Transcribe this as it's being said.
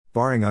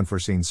Barring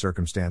unforeseen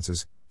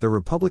circumstances, the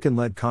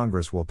Republican-led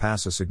Congress will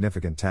pass a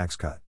significant tax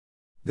cut.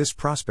 This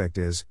prospect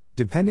is,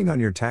 depending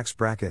on your tax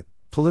bracket,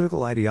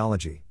 political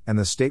ideology, and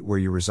the state where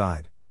you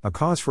reside, a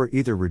cause for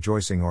either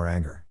rejoicing or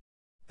anger.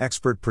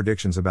 Expert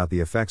predictions about the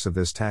effects of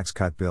this tax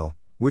cut bill,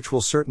 which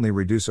will certainly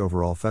reduce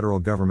overall federal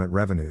government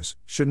revenues,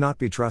 should not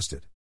be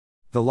trusted.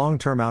 The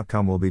long-term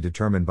outcome will be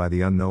determined by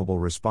the unknowable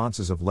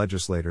responses of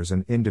legislators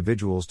and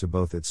individuals to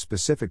both its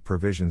specific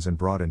provisions and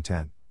broad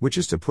intent, which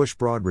is to push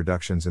broad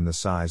reductions in the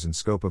size and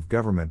scope of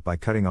government by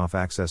cutting off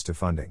access to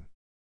funding.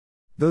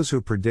 Those who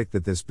predict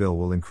that this bill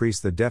will increase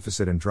the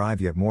deficit and drive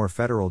yet more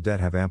federal debt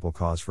have ample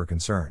cause for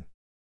concern.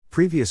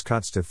 Previous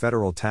cuts to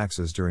federal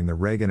taxes during the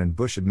Reagan and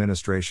Bush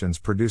administrations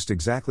produced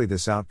exactly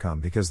this outcome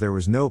because there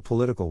was no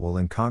political will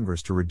in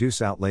Congress to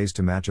reduce outlays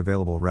to match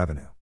available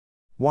revenue.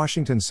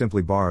 Washington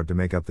simply borrowed to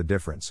make up the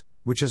difference,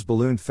 which has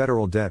ballooned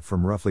federal debt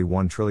from roughly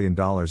 $1 trillion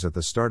at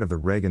the start of the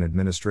Reagan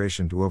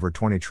administration to over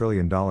 $20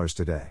 trillion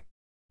today.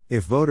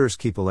 If voters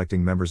keep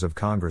electing members of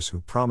Congress who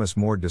promise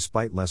more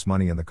despite less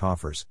money in the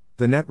coffers,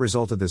 the net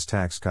result of this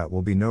tax cut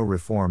will be no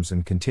reforms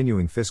and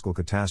continuing fiscal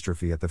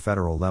catastrophe at the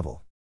federal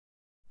level.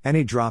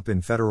 Any drop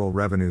in federal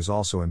revenues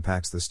also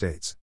impacts the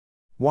states.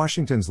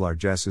 Washington's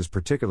largesse is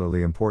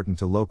particularly important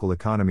to local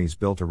economies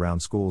built around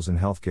schools and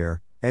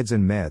healthcare, eds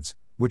and meds,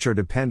 which are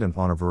dependent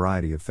on a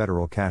variety of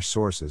federal cash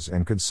sources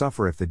and could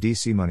suffer if the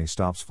DC money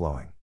stops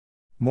flowing.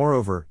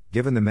 Moreover,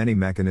 given the many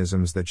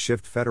mechanisms that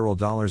shift federal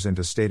dollars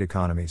into state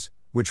economies,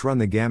 which run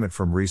the gamut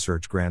from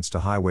research grants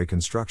to highway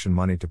construction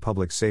money to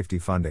public safety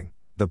funding,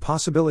 the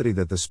possibility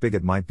that the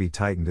spigot might be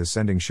tightened is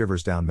sending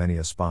shivers down many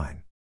a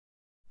spine.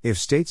 If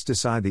states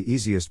decide the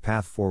easiest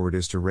path forward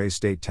is to raise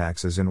state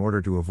taxes in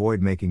order to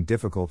avoid making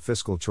difficult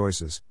fiscal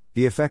choices,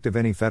 the effect of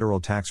any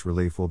federal tax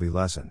relief will be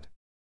lessened.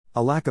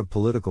 A lack of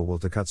political will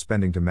to cut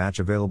spending to match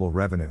available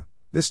revenue,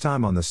 this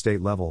time on the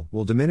state level,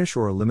 will diminish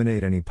or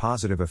eliminate any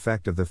positive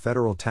effect of the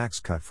federal tax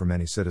cut for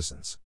many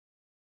citizens.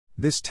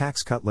 This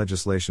tax cut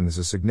legislation is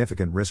a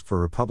significant risk for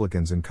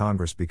Republicans in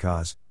Congress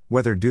because,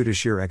 whether due to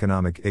sheer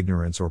economic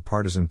ignorance or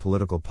partisan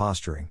political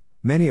posturing,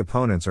 many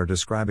opponents are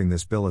describing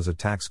this bill as a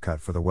tax cut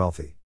for the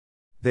wealthy.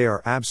 They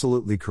are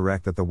absolutely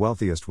correct that the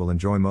wealthiest will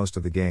enjoy most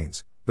of the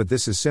gains, but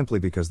this is simply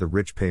because the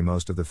rich pay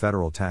most of the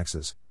federal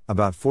taxes.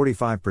 About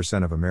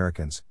 45% of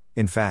Americans,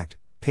 in fact,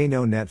 pay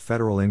no net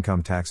federal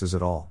income taxes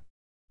at all.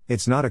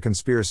 It's not a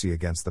conspiracy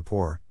against the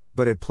poor,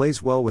 but it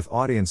plays well with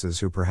audiences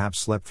who perhaps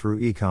slept through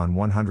Econ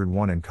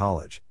 101 in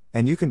college,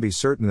 and you can be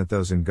certain that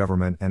those in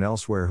government and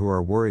elsewhere who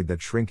are worried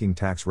that shrinking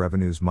tax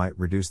revenues might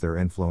reduce their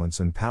influence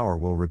and power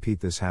will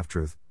repeat this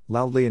half-truth,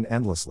 loudly and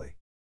endlessly.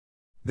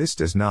 This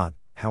does not,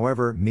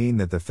 however, mean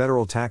that the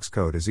federal tax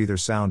code is either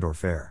sound or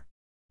fair.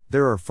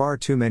 There are far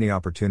too many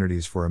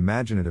opportunities for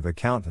imaginative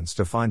accountants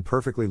to find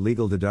perfectly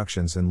legal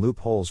deductions and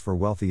loopholes for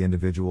wealthy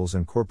individuals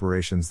and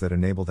corporations that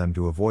enable them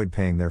to avoid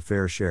paying their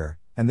fair share,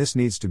 and this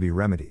needs to be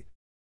remedied.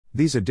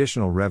 These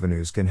additional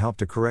revenues can help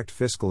to correct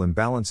fiscal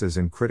imbalances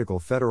in critical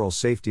federal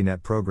safety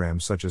net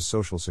programs such as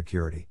Social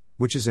Security,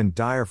 which is in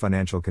dire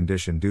financial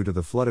condition due to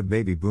the flood of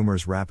baby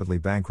boomers rapidly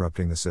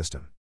bankrupting the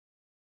system.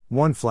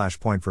 One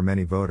flashpoint for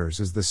many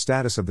voters is the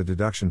status of the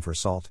deduction for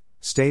SALT,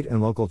 state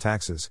and local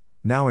taxes,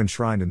 now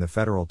enshrined in the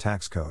federal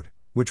tax code,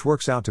 which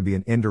works out to be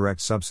an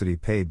indirect subsidy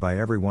paid by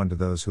everyone to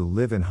those who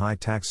live in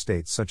high-tax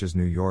states such as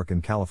New York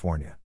and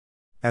California.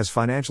 As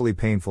financially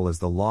painful as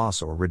the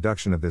loss or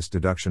reduction of this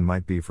deduction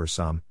might be for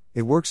some,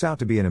 it works out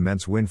to be an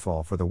immense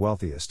windfall for the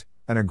wealthiest,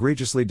 an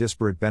egregiously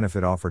disparate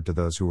benefit offered to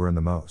those who earn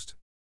the most.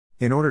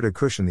 In order to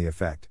cushion the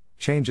effect,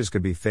 changes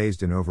could be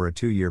phased in over a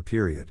 2-year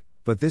period,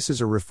 but this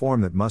is a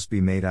reform that must be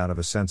made out of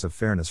a sense of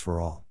fairness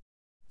for all.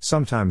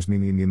 Sometimes me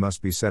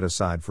must be set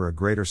aside for a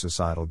greater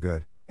societal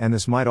good, and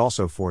this might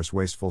also force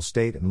wasteful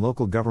state and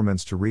local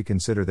governments to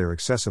reconsider their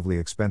excessively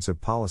expensive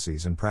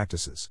policies and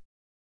practices.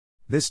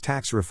 This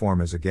tax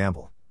reform is a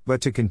gamble, but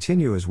to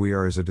continue as we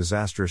are is a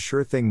disastrous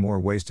sure thing: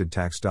 more wasted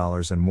tax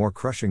dollars and more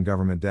crushing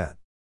government debt.